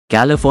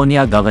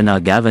California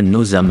Governor Gavin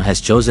Newsom has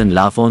chosen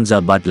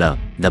Laphonza Butler,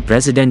 the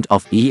president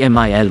of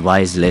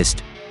EMILY's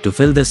list, to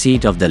fill the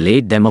seat of the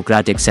late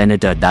Democratic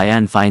Senator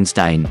Dianne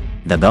Feinstein.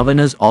 The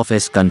governor's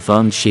office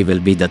confirmed she will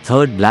be the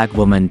third black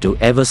woman to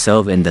ever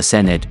serve in the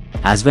Senate,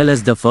 as well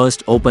as the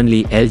first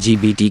openly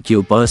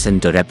LGBTQ person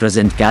to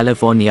represent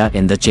California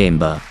in the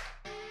chamber.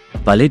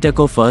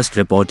 Politico first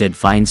reported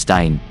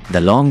Feinstein,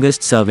 the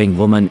longest-serving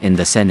woman in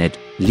the Senate,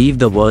 leave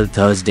the world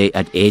Thursday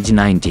at age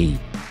 90.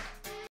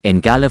 In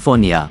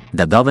California,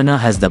 the governor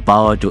has the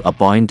power to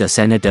appoint a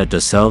senator to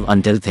serve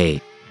until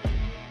they